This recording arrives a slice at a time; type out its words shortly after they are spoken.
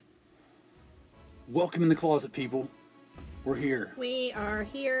Welcome in the closet, people. We're here. We are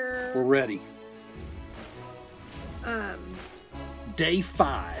here. We're ready. Um, Day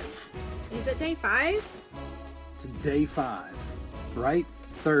 5. Is it day 5? It's day 5, right?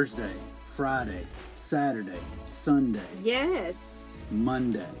 Thursday, Friday, Saturday, Sunday, Yes.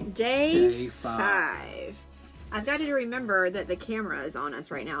 Monday. Day 5. I've got to remember that the camera is on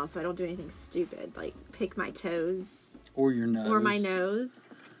us right now, so I don't do anything stupid, like pick my toes Or your nose. or my nose.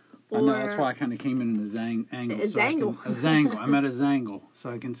 I know, that's why I kind of came in a angle. A zangle. A zangle. I'm at a zangle, so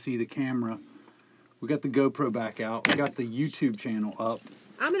I can see the camera. We got the GoPro back out. We got the YouTube channel up.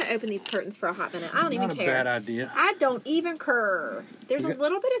 I'm going to open these curtains for a hot minute. I don't even care. Not a bad idea. I don't even care. There's a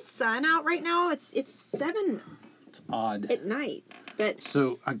little bit of sun out right now. It's 7 It's odd. at night. But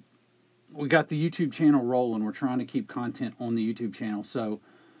So we got the YouTube channel rolling. We're trying to keep content on the YouTube channel. So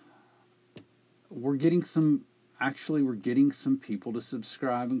we're getting some people to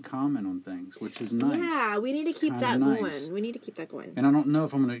subscribe and comment on things, which is nice. yeah, we need to keep that going. We need to keep that going. And I don't know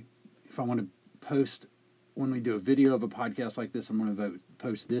if I want to post when we do a video of a podcast like this. I'm going to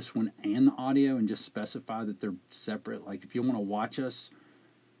post this one and the audio and just specify that they're separate. Like if you want to watch us,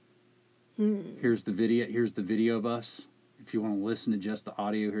 here's the video. Here's the video of us. If you want to listen to just the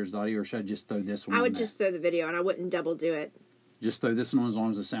audio, here's the audio. Or should I just throw this one? I would just throw the video, and I wouldn't double do it. Just throw this one on as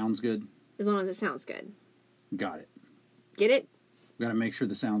long as it sounds good. As long as it sounds good. Got it. Get it? We got to make sure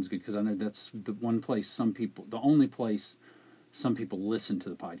the sound's good because I know that's the only place some people listen to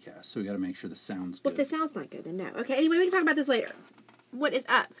the podcast. So we got to make sure the sound's good. Well, if the sound's not good, then no. Okay, anyway, we can talk about this later. What is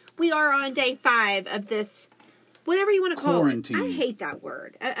up? We are on day 5 of this, whatever you want to call Quarantine. it. I hate that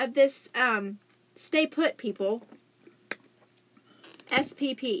word. Of this, stay put, people.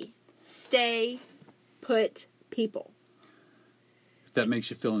 SPP. Stay put, people. If that makes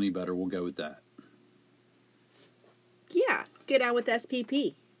you feel any better, we'll go with that. Yeah, get on with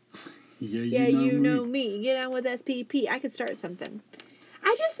SPP. Yeah, you know me. Get on with SPP. I could start something.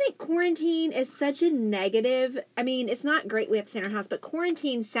 I just think quarantine is such a negative. I mean, it's not great we have to stay in our house, but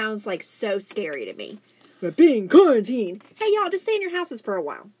quarantine sounds like so scary to me. But being quarantined. Hey, y'all, just stay in your houses for a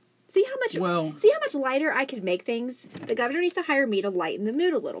while. See how much lighter I could make things? The governor needs to hire me to lighten the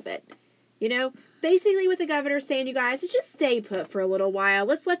mood a little bit. You know? Basically what the governor's saying, you guys, is just stay put for a little while.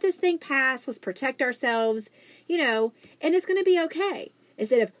 Let's let this thing pass. Let's protect ourselves. You know, and it's going to be okay.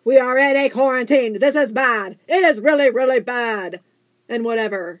 Instead of, we are in a quarantine. This is bad. It is really, really bad. And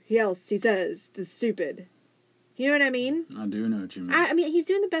whatever else he says, the stupid. You know what I mean? I do know what you mean. I mean, he's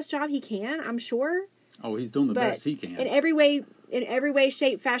doing the best job he can, I'm sure. Oh, he's doing the best he can. In every way,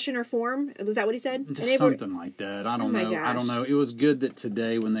 shape, fashion, or form. Was that what he said? Just something like that. I don't know. Gosh. I don't know. It was good that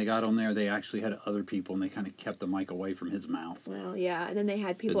today when they got on there, they actually had other people and they kind of kept the mic away from his mouth. Well, yeah. And then they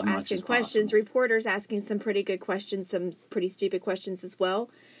had people As much asking as questions, possible. reporters asking some pretty good questions, some pretty stupid questions as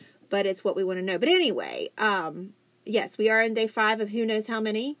well. But it's what we want to know. But anyway, yes, we are in day 5 of who knows how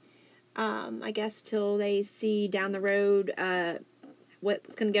many. I guess till they see down the road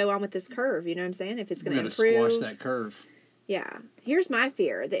what's going to go on with this curve. You know what I'm saying? If it's going to improve. Squash that curve. Yeah. Here's my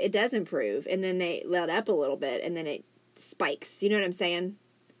fear, that it does improve, and then they let up a little bit, and then it spikes. You know what I'm saying?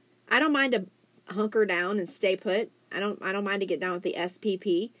 I don't mind to hunker down and stay put. I don't mind to get down with the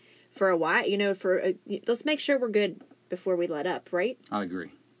SPP for a while. You know, let's make sure we're good before we let up, right? I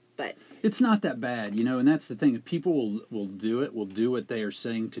agree. But it's not that bad, you know, and that's the thing. If people will do it, will do what they are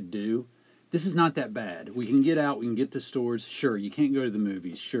saying to do, this is not that bad. We can get out, we can get to stores. Sure, you can't go to the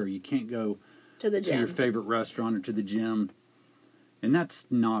movies. Sure, you can't go to the gym, to your favorite restaurant or to the gym. And that's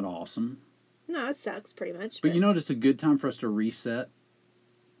not awesome. No, it sucks pretty much. But you know, it's a good time for us to reset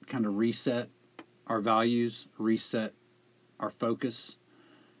our values, reset our focus,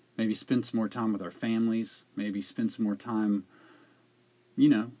 maybe spend some more time with our families, maybe spend some more time, you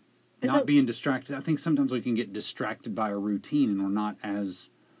know, not being distracted. I think sometimes we can get distracted by our routine and we're not as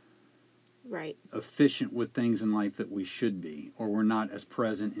efficient with things in life that we should be, or we're not as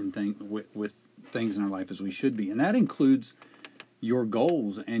present in with things in our life as we should be. And that includes your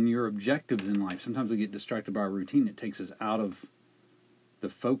goals and your objectives in life. Sometimes we get distracted by our routine. It takes us out of the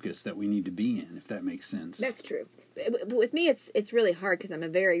focus that we need to be in, if that makes sense. That's true. But with me, it's really hard because I'm a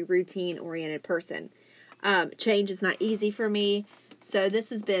very routine-oriented person. Change is not easy for me. So this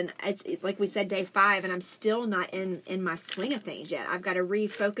has been, it's like we said, day 5, and I'm still not in my swing of things yet. I've got to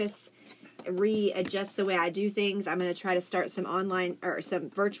refocus, readjust the way I do things. I'm going to try to start some online or some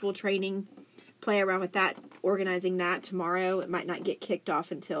virtual training, play around with that, organizing that tomorrow. It might not get kicked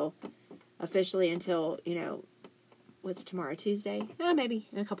off officially until, you know, what's tomorrow, Tuesday? Maybe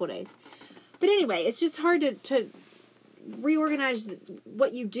in a couple of days. But anyway, it's just hard to reorganize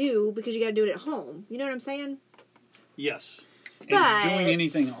what you do because you got to do it at home. You know what I'm saying? Yes. But doing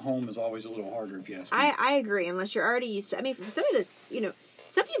anything at home is always a little harder if you ask me. I agree, unless you're already used to. I mean, for some of this,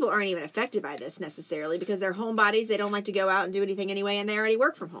 some people aren't even affected by this necessarily because they're homebodies. They don't like to go out and do anything anyway, and they already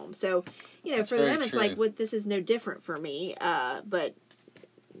work from home. So, That's for very them, it's true. like, this is no different for me. But,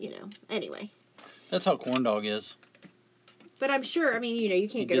 anyway. That's how corn dog is. But I'm sure, you He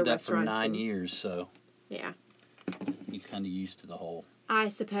can't go to did that for restaurants. 9 years, so Yeah, he's kind of used to the whole. I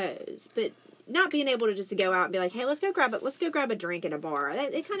suppose. But not being able to just go out and be like, hey, let's go grab a drink at a bar.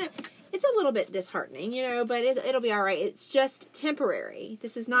 It's a little bit disheartening, but it'll be all right. It's just temporary.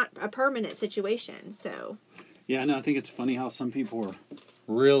 This is not a permanent situation. So Yeah, no, I think it's funny how some people are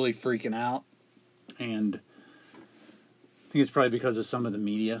really freaking out, and I think it's probably because of some of the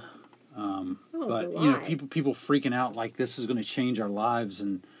media. But it's a lie. people freaking out like this is going to change our lives,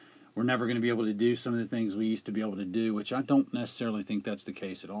 and we're never going to be able to do some of the things we used to be able to do, which I don't necessarily think that's the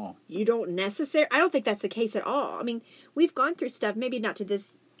case at all. I don't think that's the case at all. I mean, we've gone through stuff, maybe not to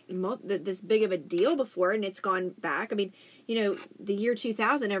this big of a deal before, and it's gone back. I mean, the year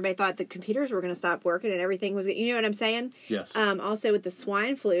 2000, everybody thought the computers were going to stop working and everything was, you know what I'm saying? Yes. Also with the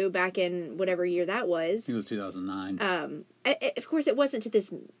swine flu back in whatever year that was. I think it was 2009. Of course, it wasn't to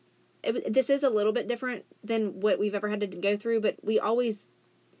this. This is a little bit different than what we've ever had to go through, but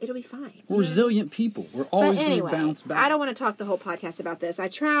it'll be fine. We're resilient people. We're always going to bounce back. I don't want to talk the whole podcast about this. I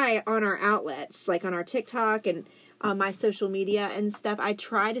try on our outlets, like on our TikTok and on my social media and stuff, I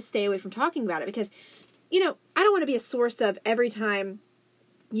try to stay away from talking about it because, I don't want to be a source of every time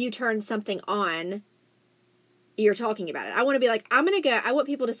you turn something on, you're talking about it. I want to be like, I want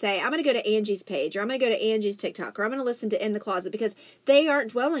people to say, I'm going to go to Angie's page, or I'm going to go to Angie's TikTok, or I'm going to listen to In the Closet, because they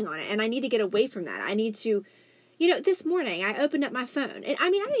aren't dwelling on it, and I need to get away from that. I need to, this morning I opened up my phone, and I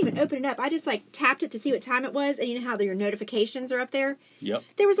didn't even open it up. I just tapped it to see what time it was, and you know how your notifications are up there? Yep.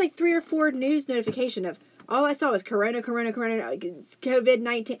 There was 3 or 4 news notification of, all I saw was Corona,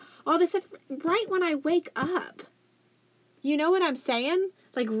 COVID-19, all this stuff right when I wake up. You know what I'm saying?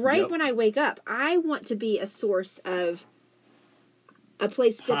 Yep. When I wake up, I want to be a source of a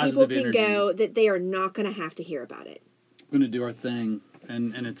place that Positive people can energy. go that they are not going to have to hear about it. We're going to do our thing,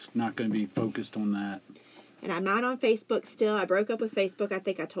 and it's not going to be focused on that. And I'm not on Facebook still. I broke up with Facebook. I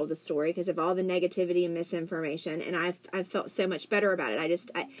think I told the story because of all the negativity and misinformation. And I've felt so much better about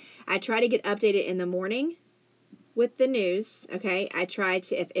it. I try to get updated in the morning with the news. Okay. I try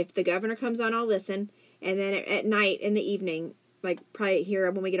to, if the governor comes on, I'll listen. And then at night in the evening, probably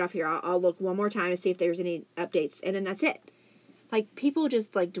here when we get off here, I'll look one more time to see if there's any updates. And then that's it. People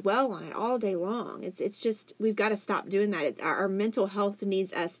just dwell on it all day long. It's just, we've got to stop doing that. Our mental health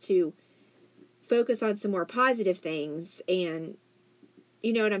needs us to focus on some more positive things, and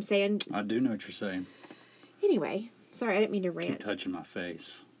you know what I'm saying? I do know what you're saying. Anyway, sorry, I didn't mean to rant. Keep touching my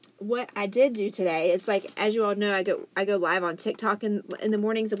face. What I did do today is, as you all know, I go live on TikTok in the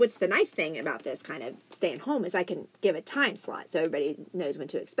mornings, which the nice thing about this kind of staying home is I can give a time slot so everybody knows when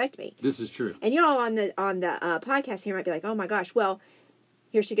to expect me. This is true. And y'all on the podcast here might be like, oh my gosh, well,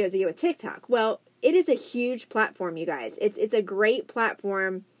 here she goes again with TikTok. Well, it is a huge platform, you guys. It's a great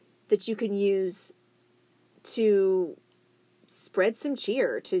platform that you can use to spread some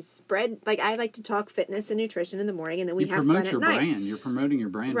cheer, to spread, I like to talk fitness and nutrition in the morning, and then we have fun at night. You promote your brand. You're promoting your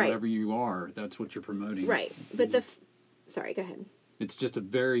brand, Right. whatever you are. That's what you're promoting. Right. But sorry, go ahead. It's just a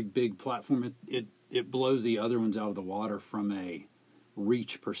very big platform. It blows the other ones out of the water from a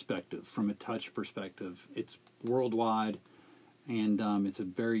reach perspective, from a touch perspective. It's worldwide, and it's a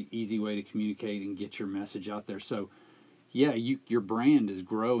very easy way to communicate and get your message out there. So, yeah, your brand is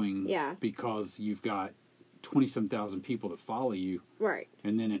growing because you've got 20-some thousand people that follow you. Right.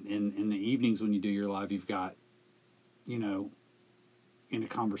 And then in the evenings when you do your live, you've got, in a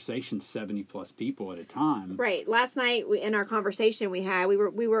conversation, 70+ people at a time. Right. Last night in our conversation we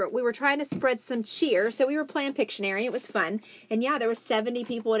were trying to spread some cheer, so we were playing Pictionary. It was fun, and there were 70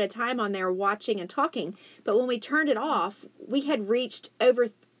 people at a time on there watching and talking. But when we turned it off, we had reached over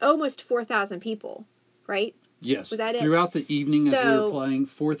almost 4,000 people. Right. Yes. Was that it? Throughout the evening as we were playing,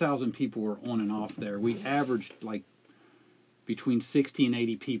 4,000 people were on and off there. We averaged between 60 and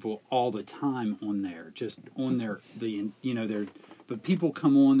 80 people all the time on there, just on but people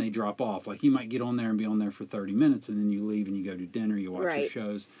come on, they drop off. You might get on there and be on there for 30 minutes, and then you leave and you go to dinner, you watch your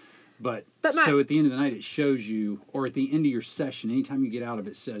shows. So at the end of the night, it shows you, or at the end of your session, anytime you get out of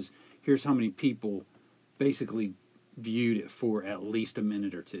it, says, here's how many people basically viewed it for at least a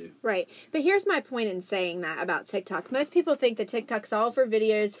minute or two. Right. But here's my point in saying that about TikTok. Most people think that TikTok's all for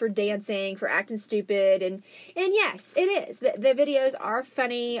videos, for dancing, for acting stupid, and yes, it is. The videos are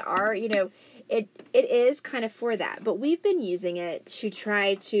funny, it is kind of for that. But we've been using it to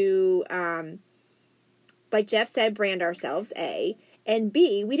try to like Jeff said, brand ourselves, A. And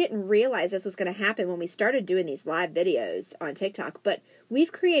B, we didn't realize this was going to happen when we started doing these live videos on TikTok. But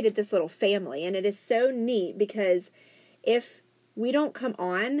we've created this little family, and it is so neat because if we don't come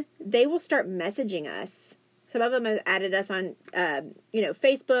on, they will start messaging us. Some of them have added us on,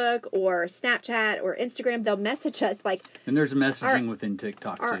 Facebook or Snapchat or Instagram. They'll message us like, And there's messaging within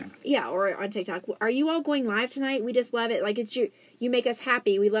TikTok too. yeah, or on TikTok. Are you all going live tonight? We just love it. Like it's you make us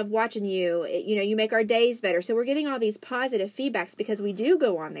happy. We love watching you. You make our days better. So we're getting all these positive feedbacks because we do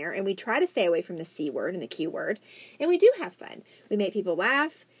go on there and we try to stay away from the C word and the Q word, and we do have fun. We make people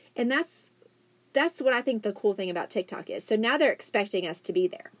laugh, and that's what I think the cool thing about TikTok is. So now they're expecting us to be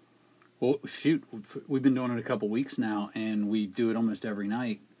there. Well, shoot, we've been doing it a couple weeks now, and we do it almost every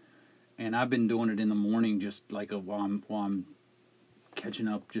night. And I've been doing it in the morning, just like while I'm catching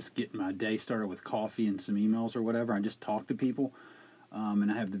up, just getting my day started with coffee and some emails or whatever. I just talk to people,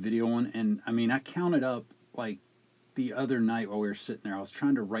 and I have the video on. And I mean, I counted up like the other night while we were sitting there. I was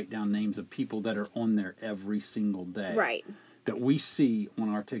trying to write down names of people that are on there every single day, Right. that we see on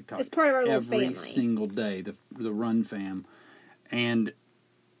our TikTok. It's part of our little every family. single day. The Run Fam, and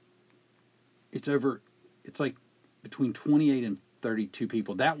it's like between 28 and 32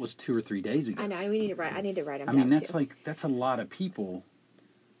 people. That was 2 or 3 days ago. I know. I need to write them I down mean, too. that's a lot of people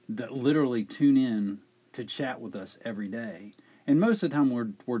that literally tune in to chat with us every day. And most of the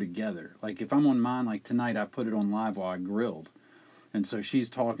time we're together. Like if I'm on mine, like tonight I put it on live while I grilled. And so she's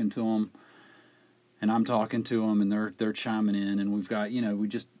talking to them and I'm talking to them and they're chiming in, and we've got,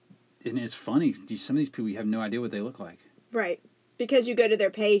 and it's funny. Some of these people, you have no idea what they look like. Right. Because you go to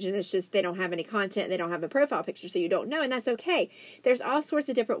their page and it's just they don't have any content, they don't have a profile picture, so you don't know, and that's okay. There's all sorts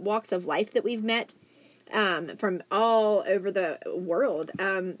of different walks of life that we've met from all over the world.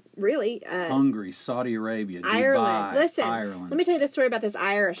 Really. Hungary, Saudi Arabia, Ireland. Dubai, Listen, Ireland. let me tell you this story about this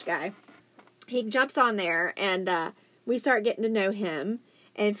Irish guy. He jumps on there and we start getting to know him,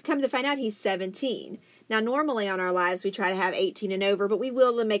 and comes to find out he's 17. Now, normally on our lives we try to have 18 and over, but we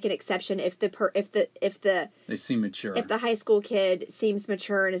will make an exception if They seem mature. if the high school kid seems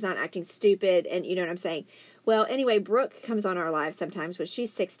mature and is not acting stupid, and you know what I'm saying. Well, anyway, Brooke comes on our lives sometimes, which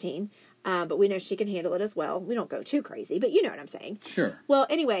she's 16, but we know she can handle it as well. We don't go too crazy, but you know what I'm saying. Sure. Well,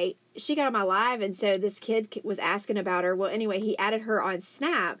 anyway, she got on my live, and so this kid was asking about her. Well, anyway, he added her on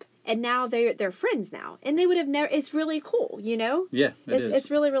Snap, and now they're friends now, and they would have never. It's really cool, Yeah, It's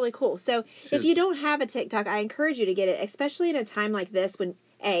really, really cool. So if is. you don't have a TikTok, I encourage you to get it, especially in a time like this when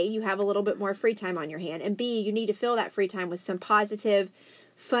A, you have a little bit more free time on your hand, and B, you need to fill that free time with some positive,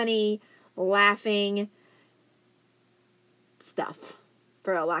 funny, laughing stuff,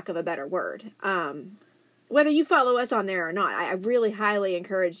 for a lack of a better word. Whether you follow us on there or not, I really highly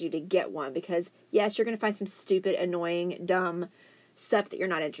encourage you to get one, because yes, you're going to find some stupid, annoying, dumb stuff that you're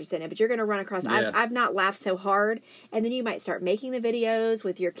not interested in, but you're going to run across. Yeah. I've not laughed so hard, and then you might start making the videos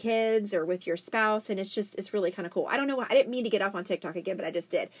with your kids or with your spouse, and it's really kind of cool. I don't know why I didn't mean to get off on TikTok again, but I just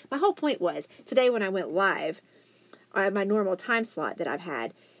did. My whole point was today when I went live, my normal time slot that I've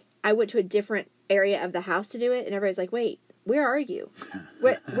had, I went to a different area of the house to do it, and everybody's like, "Wait, where are you?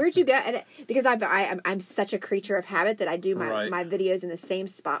 Where'd you go?" And because I'm such a creature of habit that I do my videos in the same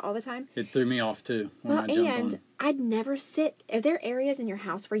spot all the time. It threw me off too when I jumped on. I'd never sit. Are there areas in your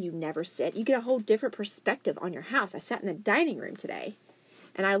house where you never sit? You get a whole different perspective on your house. I sat in the dining room today,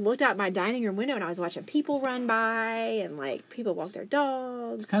 and I looked out my dining room window, and I was watching people run by and like people walk their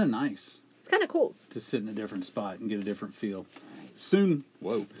dogs. It's kind of nice. It's kind of cool to sit in a different spot and get a different feel. Soon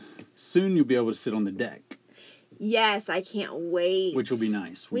you'll be able to sit on the deck. Yes, I can't wait. Which will be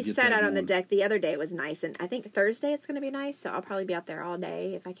nice. We sat out on the deck the other day. It was nice, and I think Thursday it's going to be nice, so I'll probably be out there all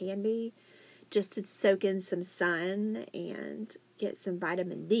day if I can be, just to soak in some sun and get some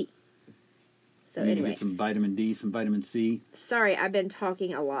vitamin D. So anyway, get some vitamin D, some vitamin C. Sorry, I've been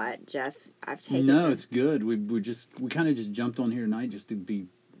talking a lot, Jeff. I've taken. No, it's good. We kind of just jumped on here tonight just to be,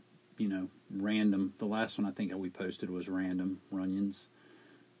 random. The last one I think we posted was random Runions.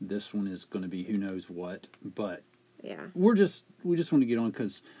 This one is going to be who knows what, but yeah, we just want to get on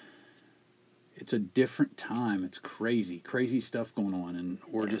because it's a different time. It's crazy stuff going on, and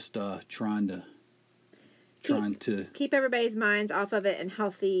we're just trying to keep everybody's minds off of it and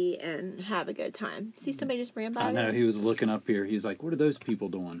healthy and have a good time. See, somebody just ran by. I know, he was looking up here. He's like, "What are those people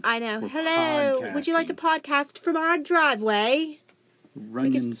doing?" I know. We're Hello, would you like to podcast from our driveway?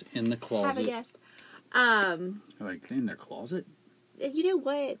 Runions in the closet. Have a guest. Like in their closet. You know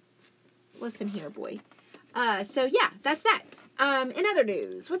what? Listen here, boy. So yeah, that's that. In other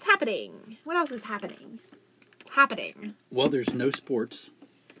news, what's happening? What else is happening? What's happening? Well, there's no sports.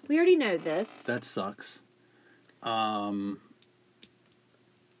 We already know this. That sucks. Other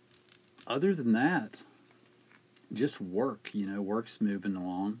than that, just work. Work's moving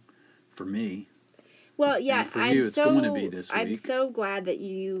along for me. Well, yeah, And for you, it's going to be this I'm week. so glad that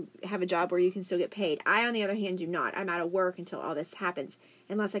you have a job where you can still get paid. I, on the other hand, do not. I'm out of work until all this happens,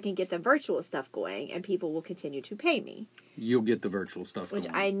 unless I can get the virtual stuff going, and people will continue to pay me. You'll get the virtual stuff Which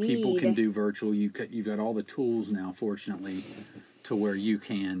going. I People need. can do virtual. You've got all the tools now, fortunately, to where you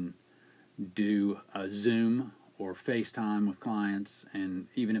can do a Zoom or FaceTime with clients, and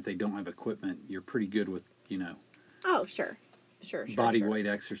even if they don't have equipment, you're pretty good with, Oh, sure. body sure. weight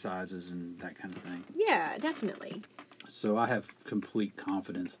exercises and that kind of thing. Yeah, definitely. So I have complete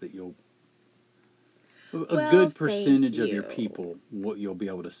confidence that a Well, good thank percentage of your you. people, what you'll be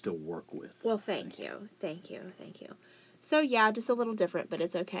able to still work with. Well, thank you. So, yeah, just a little different, but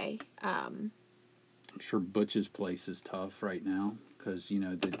it's okay. I'm sure Butch's place is tough right now because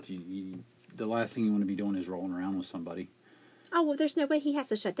the last thing you want to be doing is rolling around with somebody. Oh, well, there's no way he has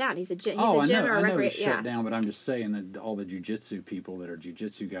to shut down. He's a gym I or a know he's yeah. shut down, but I'm just saying that all the jiu-jitsu people that are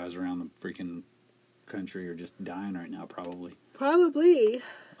jiu-jitsu guys around the freaking country are just dying right now, probably. Probably.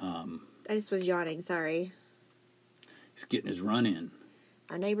 I just was yawning, sorry. He's getting his run in.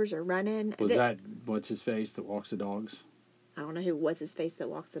 Our neighbors are running. Was that what's his face that walks the dogs? I don't know who what's his face that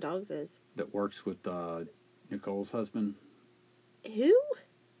walks the dogs is. That works with Nicole's husband. Who?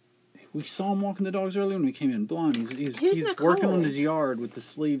 We saw him walking the dogs earlier when we came in. Blonde. He's Nicole? working on his yard with the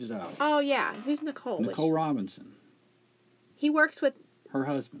sleeves out. Oh, yeah. Who's Nicole? Nicole Robinson, He works with... her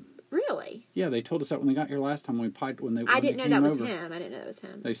husband. Really? Yeah, they told us that when they got here last time. When they I didn't know came that was over. him. I didn't know that was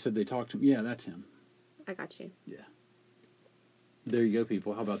him. They said they talked to him. Yeah, that's him. I got you. Yeah. There you go,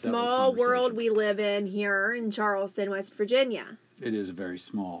 people. How about that? Small little world conversation? we live in here in Charleston, West Virginia. It is a very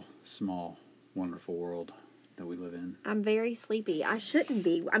small, wonderful world that we live in. I'm very sleepy. I shouldn't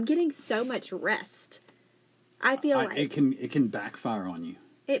be. I'm getting so much rest. I feel like it can backfire on you.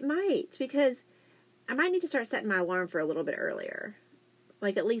 it might, because I might need to start setting my alarm for a little bit earlier.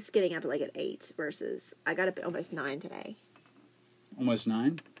 Like at least getting up at 8 versus I got up at almost 9 today. Almost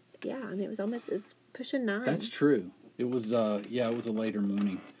 9? Yeah, I mean it's pushing 9. That's true. It was it was a later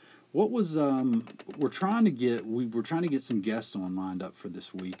morning. What was we're trying to get some guests on lined up for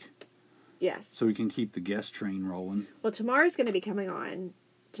this week Yes. so we can keep the guest train rolling. Well, Tamar's going to be coming on.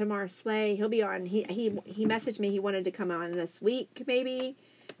 Tamar Slay, he'll be on. He messaged me he wanted to come on this week maybe.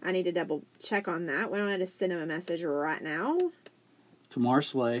 I need to double check on that. Why don't I just send him a message right now? Tamar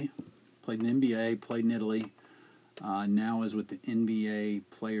Slay played in the NBA, played in Italy, now is with the NBA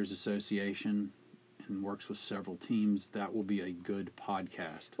Players Association and works with several teams. That will be a good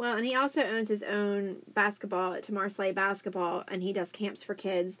podcast. Well, and he also owns his own basketball at Tamar Slay Basketball, and he does camps for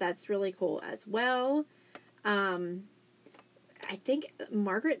kids. That's really cool as well. I think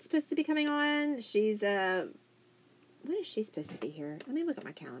Margaret's supposed to be coming on. She's when is she supposed to be here? Let me look at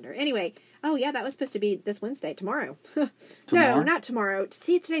my calendar. Anyway, oh yeah, that was supposed to be this Wednesday, tomorrow. Tomorrow? No, not tomorrow.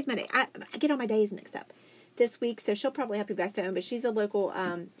 See, today's Monday. I get all my days mixed up. This week, so she'll probably have to be by phone. But she's a local.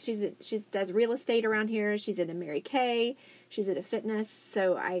 She does real estate around here. She's into Mary Kay. She's into fitness.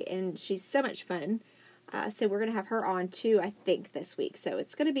 And she's so much fun. So we're gonna have her on too. I think this week. So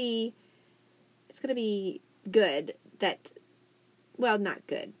it's gonna be good. Well, not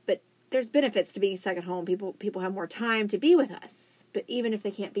good, but there's benefits to being stuck at home. People have more time to be with us, but even if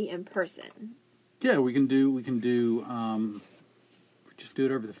they can't be in person. Yeah, we can do just do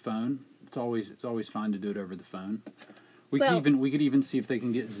it over the phone. It's always fine to do it over the phone. We could even see if they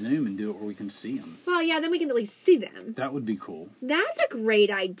can get Zoom and do it where we can see them. Well, yeah, then we can at least see them. That would be cool. That's a great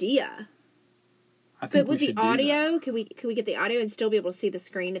idea. I think But with we the should do audio, that. could we get the audio and still be able to see the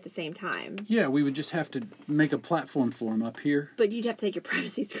screen at the same time? Yeah, we would just have to make a platform for them up here. But you'd have to take your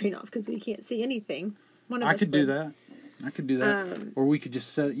privacy screen off because we can't see anything. I could do that. Or we could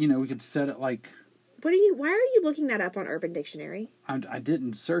just set it like. Why are you looking that up on Urban Dictionary? I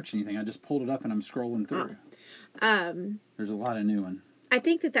didn't search anything. I just pulled it up and I'm scrolling through. There's a lot of new one. I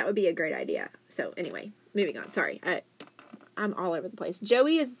think that would be a great idea. So anyway, moving on. Sorry, I'm all over the place.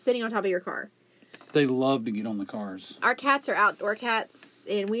 Joey is sitting on top of your car. They love to get on the cars. Our cats are outdoor cats,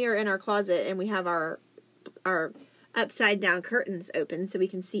 and we are in our closet, and we have our upside down curtains open so we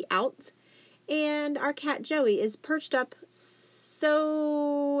can see out. And our cat Joey is perched up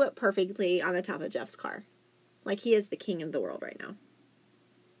so perfectly on the top of Jeff's car, like he is the king of the world right now.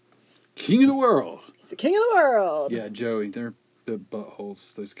 King of the world. He's the king of the world. Yeah, Joey. They're the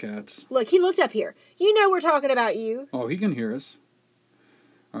buttholes. Those cats. Look, he looked up here. You know we're talking about you. Oh, he can hear us.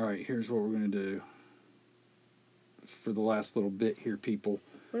 All right, here's what we're gonna do. For the last little bit here, people.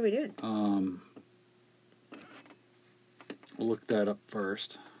 What are we doing? We'll look that up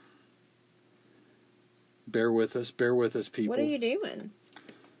first. Bear with us, people. What are you doing?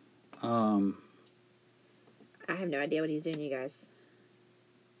 I have no idea what he's doing, you guys.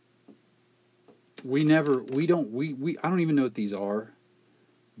 I don't even know what these are,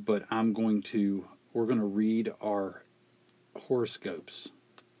 but we're going to read our horoscopes.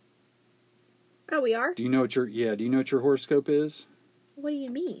 Oh, we are? Do you know what your horoscope is? What do you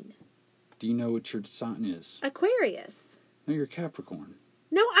mean? Do you know what your sign is? Aquarius. No, you're Capricorn.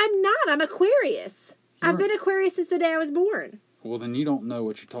 No, I'm not. I'm Aquarius. I've You're- been Aquarius since the day I was born. Well, then you don't know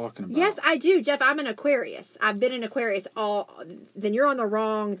what you're talking about. Yes, I do, Jeff. I'm an Aquarius. I've been an Aquarius then you're on the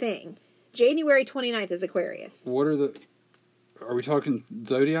wrong thing. January 29th is Aquarius. Are we talking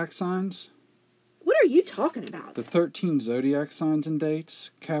zodiac signs? What are you talking about? The 13 zodiac signs and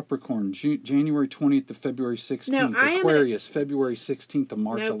dates: Capricorn, January 20th to February 16th. No, I am Aquarius, February 16th to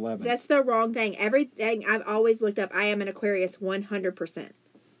March No, 11th. that's the wrong thing. Everything I've always looked up, I am an Aquarius 100%.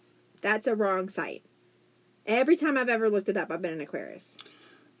 That's a wrong site. Every time I've ever looked it up, I've been an Aquarius.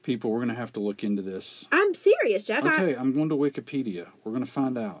 People, we're going to have to look into this. I'm serious, Jeff. Okay, I'm going to Wikipedia. We're going to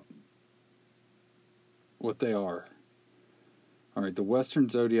find out what they are. All right, the Western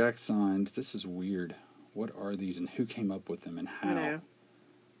zodiac signs. This is weird. What are these, and who came up with them, and how? I know.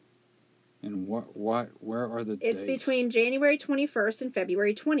 And where are the It's dates? between January 21st and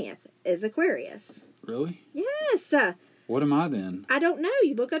February 20th is Aquarius. Really? Yes. What am I then? I don't know.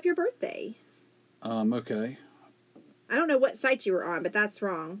 You look up your birthday. Okay. I don't know what site you were on, but that's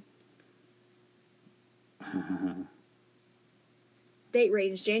wrong. Date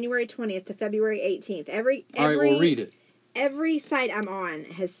range January 20th to February 18th. All right, we'll read it. Every site I'm on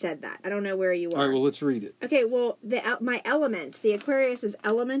has said that. I don't know where you are. All right, well, let's read it. Okay, well, my element, the Aquarius's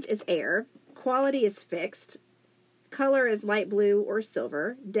element is air. Quality is fixed. Color is light blue or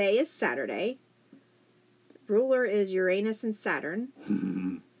silver. Day is Saturday. Ruler is Uranus and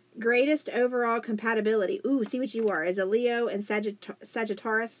Saturn. Greatest overall compatibility. Ooh, see what you are. Is a Leo and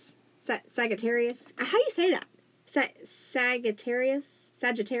Sagittarius. Sagittarius. How do you say that? Sagittarius.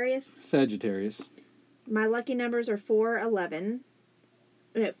 Sagittarius. My lucky numbers are 4, 7,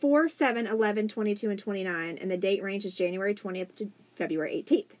 11, 22, and 29, and the date range is January 20th to February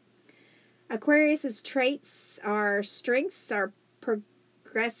 18th. Aquarius's strengths are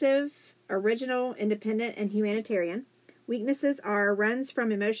progressive, original, independent, and humanitarian. Weaknesses are runs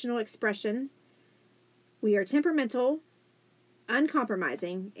from emotional expression. We are temperamental,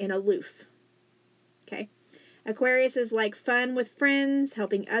 uncompromising, and aloof. Okay. Aquarius is like fun with friends,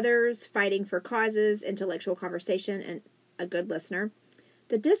 helping others, fighting for causes, intellectual conversation, and a good listener.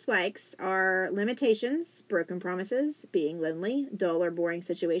 The dislikes are limitations, broken promises, being lonely, dull or boring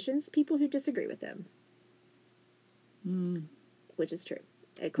situations, people who disagree with them. Which is true.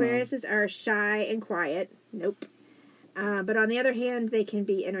 Aquariuses are shy and quiet. Nope. But on the other hand, they can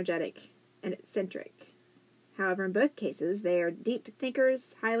be energetic and eccentric. However, in both cases, they are deep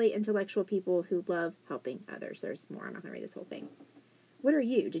thinkers, highly intellectual people who love helping others. There's more. I'm not going to read this whole thing. What are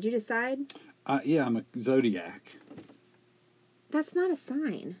you? Did you decide? Yeah, I'm a zodiac. That's not a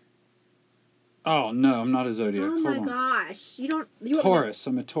sign. Oh, no, I'm not a zodiac. Oh my Hold on. gosh. You Taurus.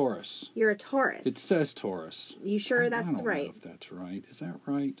 I'm a Taurus. You're a Taurus. It says Taurus. You sure that's I don't right? know if that's right. Is that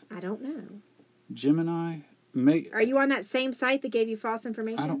right? I don't know. Gemini? Are you on that same site that gave you false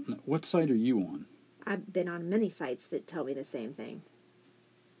information? I don't know. What site are you on? I've been on many sites that tell me the same thing.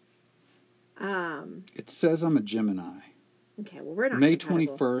 It says I'm a Gemini. Okay, well, we're not May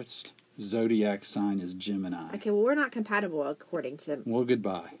compatible. 21st, zodiac sign is Gemini. Okay, well, we're not compatible according to... Well,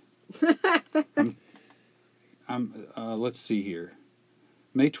 goodbye. Let's see here.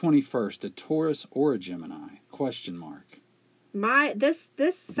 May 21st, a Taurus or a Gemini? Question mark. This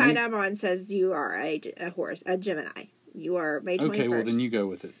site I'm on says you are a Gemini. You are May 21st. Okay, well, then you go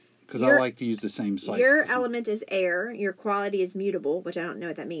with it. Because I like to use the same site. Your element is air. Your quality is mutable, which I don't know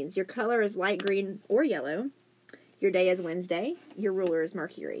what that means. Your color is light green or yellow. Your day is Wednesday. Your ruler is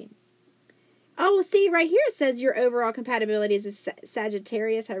Mercury. Oh, see, right here it says your overall compatibility is a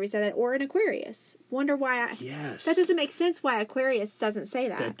Sagittarius, however you say that, or an Aquarius. Wonder why Yes. That doesn't make sense why Aquarius doesn't say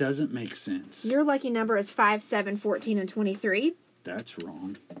that. That doesn't make sense. Your lucky number is 5, 7, 14, and 23. That's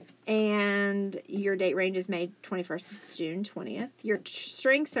wrong. And your date range is May 21st to June 20th. Your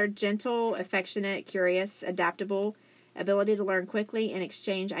strengths are gentle, affectionate, curious, adaptable, ability to learn quickly and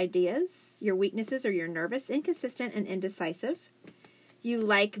exchange ideas. Your weaknesses are you're nervous, inconsistent, and indecisive. You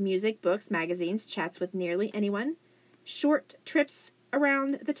like music, books, magazines, chats with nearly anyone. Short trips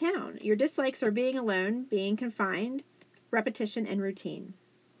around the town. Your dislikes are being alone, being confined, repetition, and routine.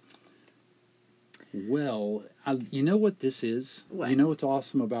 Well, you know what this is? What? You know what's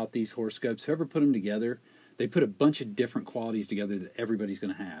awesome about these horoscopes? Whoever put them together, they put a bunch of different qualities together that everybody's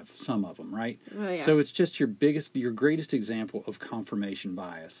going to have. Some of them, right? Oh, yeah. So it's just your greatest example of confirmation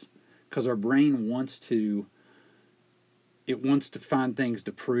bias. Because our brain wants to it wants to find things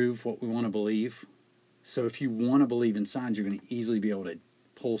to prove what we want to believe. So if you want to believe in signs, you're going to easily be able to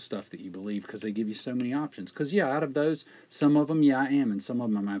pull stuff that you believe because they give you so many options. Because, yeah, out of those, some of them, yeah, I am, and some of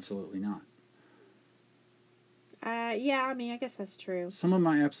them I'm absolutely not. Yeah, I mean, I guess that's true. Some of them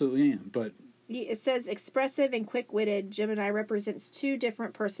I absolutely am, but... It says expressive and quick-witted, Gemini represents two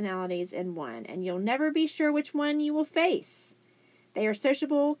different personalities in one, and you'll never be sure which one you will face. They are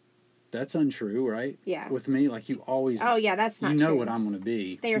sociable. That's untrue, right? Yeah. With me, like you always... Oh, yeah, that's not true. true. You know what I'm going to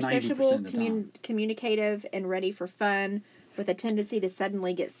be. They are 90% sociable, of the time. communicative, and ready for fun, with a tendency to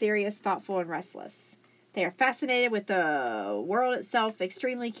suddenly get serious, thoughtful, and restless. They are fascinated with the world itself,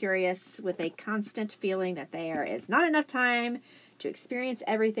 extremely curious, with a constant feeling that there is not enough time to experience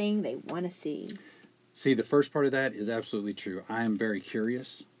everything they want to see. See, the first part of that is absolutely true. I am very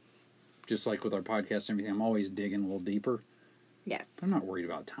curious. Just like with our podcast and everything, I'm always digging a little deeper. Yes. I'm not worried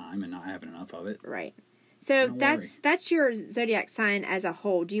about time and not having enough of it. Right. So Don't worry. that's your zodiac sign as a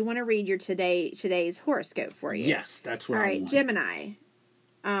whole. Do you want to read your today's horoscope for you? Yes, that's what All I right, want. Gemini.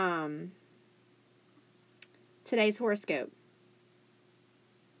 Today's horoscope.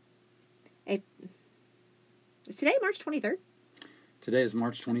 Is today March 23rd? Today is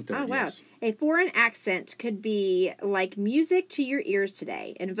March 23rd. Oh, wow. Yes. A foreign accent could be like music to your ears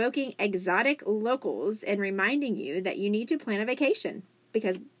today, invoking exotic locals and reminding you that you need to plan a vacation.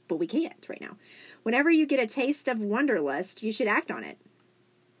 But we can't right now. Whenever you get a taste of wanderlust, you should act on it.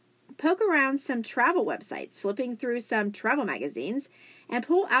 Poke around some travel websites, flipping through some travel magazines, and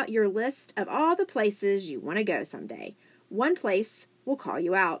pull out your list of all the places you want to go someday. One place will call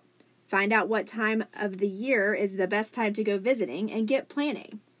you out. Find out what time of the year is the best time to go visiting and get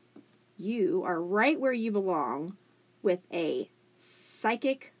planning. You are right where you belong with a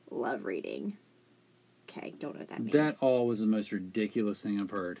psychic love reading. Okay, don't know what that means. That all was the most ridiculous thing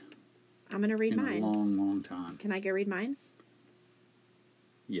I've heard I'm going to read in mine. a long, long time. Can I go read mine?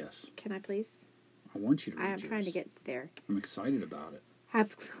 Yes. Can I please? I want you to read I am trying to yours. get there. I'm excited about it.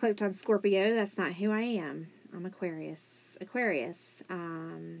 I've clicked on Scorpio. That's not who I am. I'm Aquarius.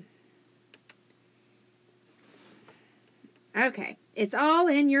 Okay. It's all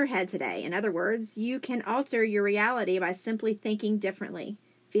in your head today. In other words, you can alter your reality by simply thinking differently.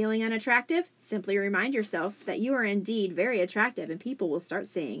 Feeling unattractive? Simply remind yourself that you are indeed very attractive and people will start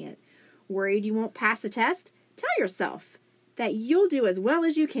seeing it. Worried you won't pass a test? Tell yourself that you'll do as well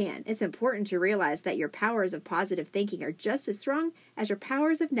as you can. It's important to realize that your powers of positive thinking are just as strong as your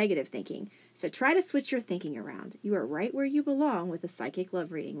powers of negative thinking. So try to switch your thinking around. You are right where you belong with a psychic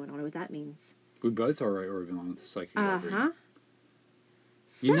love reading. We don't know what that means. We both are right where we belong with the psychic love reading.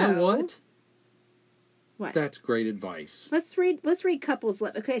 So, You know what? What? That's great advice. Let's read couples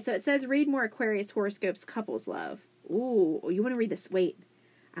love. Okay, so it says read more Aquarius horoscopes couples love. Ooh, you want to read this? Wait,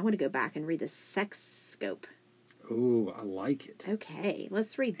 I want to go back and read the sex scope. Oh, I like it. Okay,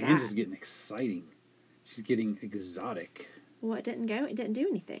 let's read that. Angel's getting exciting. She's getting exotic. Well, it didn't go. It didn't do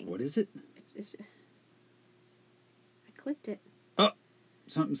anything. What is it? I clicked it. Oh,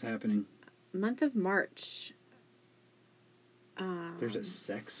 something's happening. Month of March. There's a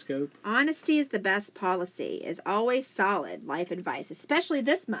sex scope. Honesty is the best policy is always solid life advice, especially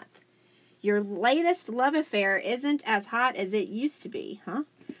this month. Your latest love affair isn't as hot as it used to be, huh?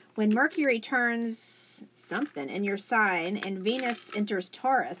 When Mercury turns something in your sign and Venus enters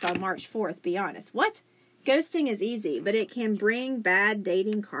Taurus on March 4th, be honest. What? Ghosting is easy, but it can bring bad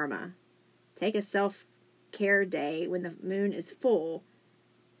dating karma. Take a self-care day when the moon is full.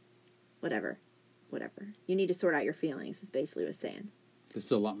 Whatever. You need to sort out your feelings, is basically what it's saying. It's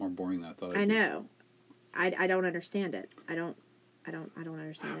still a lot more boring than I thought. I know. I don't understand it. I don't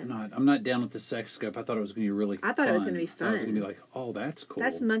understand it. I'm not down with the sex scope. I thought it was going to be really fun. I thought it was going to be I thought it was fun. going to be like, oh, that's cool.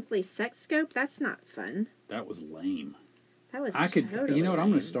 That's monthly sex scope. That's not fun. That was lame. That was You know what? I'm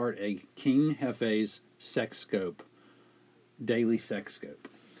going lame. to start a King Hefe's sex scope, daily sex scope.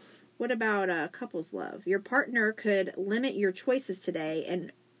 What about couples love? Your partner could limit your choices today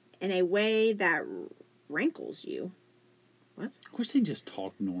in a way that rankles you. What? Of course, they just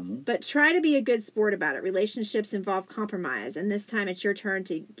talk normal. But try to be a good sport about it. Relationships involve compromise, and this time it's your turn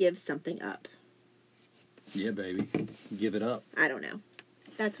to give something up. Yeah, baby. Give it up. I don't know.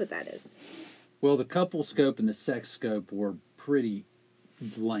 That's what that is. Well, the couple scope and the sex scope were pretty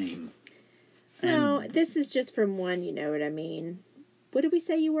lame. No, this is just from one, you know what I mean. What did we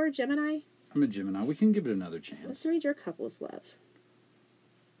say you were, Gemini? I'm a Gemini. We can give it another chance. Let's read your couples love.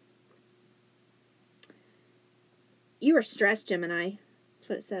 You are stressed, Gemini. That's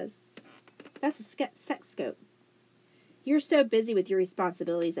what it says. That's a sex scope. You're so busy with your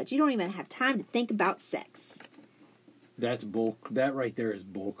responsibilities that you don't even have time to think about sex. That's bull. That right there is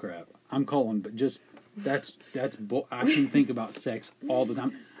bull crap. I'm calling, but just I can think about sex all the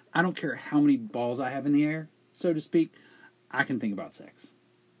time. I don't care how many balls I have in the air, so to speak. I can think about sex.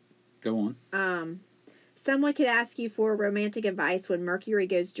 Go on. Someone could ask you for romantic advice when Mercury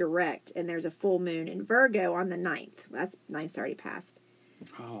goes direct and there's a full moon in Virgo on the 9th. That's 9th's already passed.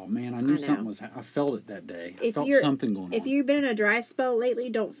 Oh man, I knew something was. I felt it that day. I felt something going on. If you've been in a dry spell lately,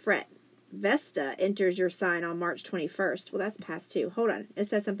 don't fret. Vesta enters your sign on March 21st. Well, that's past too. Hold on. It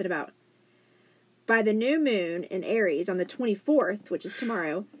says something about by the new moon in Aries on the 24th, which is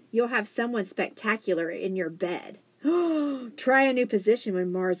tomorrow, you'll have someone spectacular in your bed. Try a new position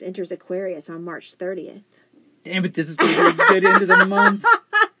when Mars enters Aquarius on March 30th. Damn it, this is going to be a good end of the month.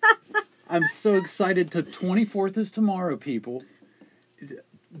 I'm so excited. The 24th is tomorrow, people.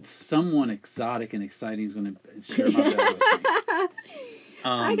 Someone exotic and exciting is going to share my bed with me.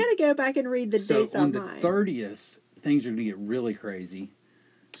 I got to go back and read the dates on online. the 30th, things are going to get really crazy.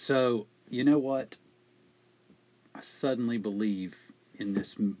 So, you know what? I suddenly believe in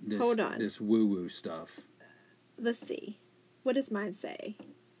this woo-woo stuff. Let's see. What does mine say?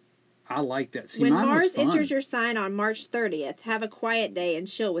 I like that. See, when mine Mars was fun. enters your sign on March 30th, have a quiet day and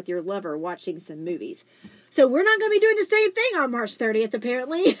chill with your lover watching some movies. So we're not going to be doing the same thing on March 30th,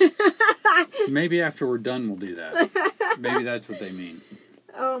 apparently. Maybe after we're done, we'll do that. Maybe that's what they mean.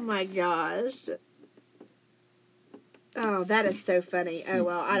 Oh, my gosh. Oh, that is so funny. Oh,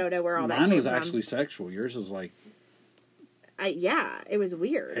 well, I don't know where all that came from. Mine was actually sexual. Yours was like... yeah, it was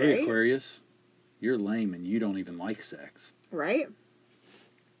weird, Hey, right? Aquarius, you're lame and you don't even like sex. Right?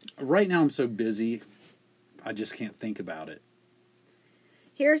 Right now I'm so busy, I just can't think about it.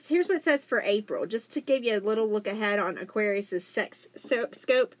 Here's what it says for April. Just to give you a little look ahead on Aquarius's sex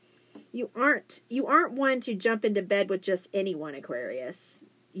scope. You aren't one to jump into bed with just anyone, Aquarius.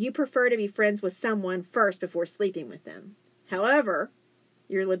 You prefer to be friends with someone first before sleeping with them. However,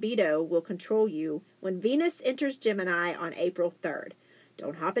 your libido will control you when Venus enters Gemini on April 3rd.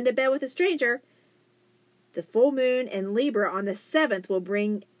 Don't hop into bed with a stranger. The full moon in Libra on the 7th will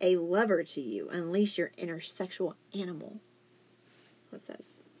bring a lover to you. Unleash your inner sexual animal. What's this?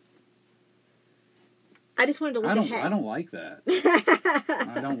 I just wanted to look ahead. I don't like that.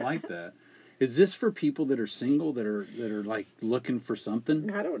 I don't like that. Is this for people that are single that are like looking for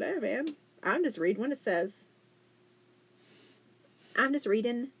something? I don't know, man. I'm just reading what it says. I'm just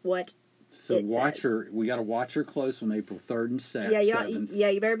reading what so it watch says. her. We got to watch her close on April 3rd and 7th.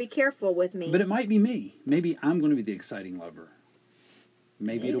 You better be careful with me. But it might be me. Maybe I'm going to be the exciting lover.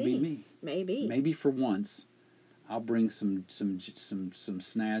 Maybe it'll be me. Maybe for once, I'll bring some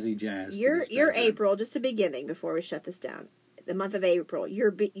snazzy jazz. Your April, just a beginning before we shut this down. The month of April,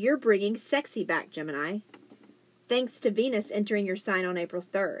 you're bringing sexy back, Gemini. Thanks to Venus entering your sign on April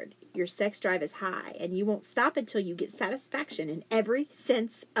 3rd, your sex drive is high, and you won't stop until you get satisfaction in every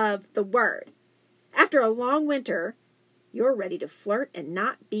sense of the word. After a long winter, you're ready to flirt and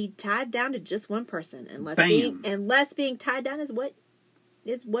not be tied down to just one person, unless being tied down is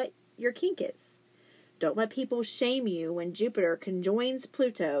what your kink is. Don't let people shame you when Jupiter conjoins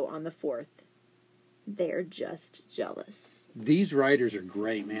Pluto on the 4th. They're just jealous. These writers are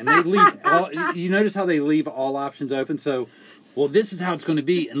great, man. They leave you notice how they leave all options open? So, well, this is how it's going to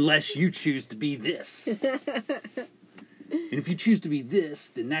be unless you choose to be this. And if you choose to be this,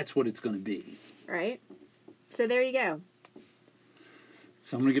 then that's what it's going to be. Right? So there you go.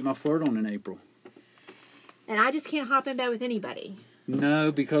 So I'm going to get my flirt on in April. And I just can't hop in bed with anybody.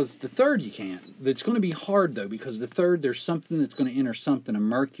 No, because the 3rd you can't. It's going to be hard, though, because the 3rd there's something that's going to enter something. A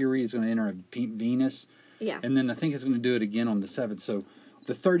Mercury is going to enter a Venus. Yeah. And then I think it's going to do it again on the 7th. So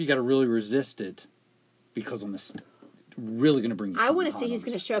the 3rd you got to really resist it because on the really going to bring you something. I want to see who's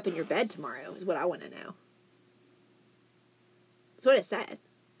going to show up in your bed tomorrow is what I want to know. That's what it said.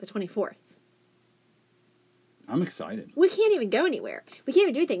 The 24th. I'm excited. We can't even go anywhere. We can't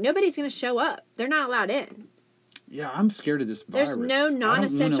even do anything. Nobody's going to show up. They're not allowed in. Yeah, I'm scared of this virus. There's no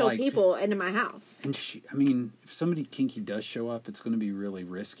non-essential people into my house. And if somebody kinky does show up, it's going to be really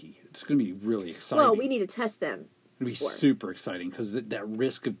risky. It's going to be really exciting. Well, we need to test them. It'll be super exciting because that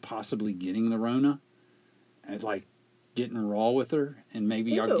risk of possibly getting the Rona, and like getting raw with her, and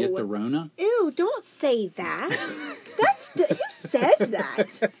maybe y'all get the Rona. Ew! Don't say that. Who says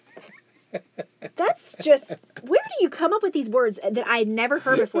that? That's just. Where do you come up with these words that I'd never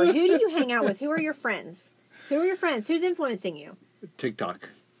heard before? Who do you hang out with? Who are your friends? Who are your friends? Who's influencing you? TikTok.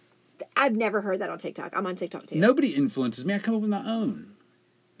 I've never heard that on TikTok. I'm on TikTok too. Nobody influences me. I come up with my own.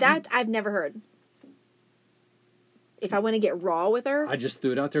 That I've never heard. If I want to get raw with her, I just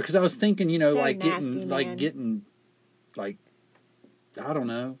threw it out there because I was thinking, So like nasty, getting, I don't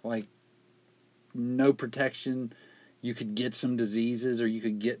know, like no protection, you could get some diseases, or you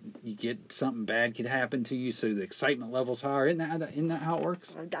get something bad could happen to you, so the excitement level's higher. Isn't that how it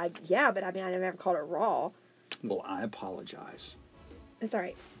works? Yeah, but I mean, I never called it raw. Well, I apologize. It's all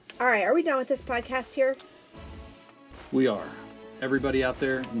right. All right, are we done with this podcast here? We are. Everybody out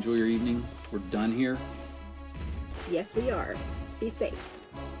there, enjoy your evening. We're done here. Yes, we are. Be safe.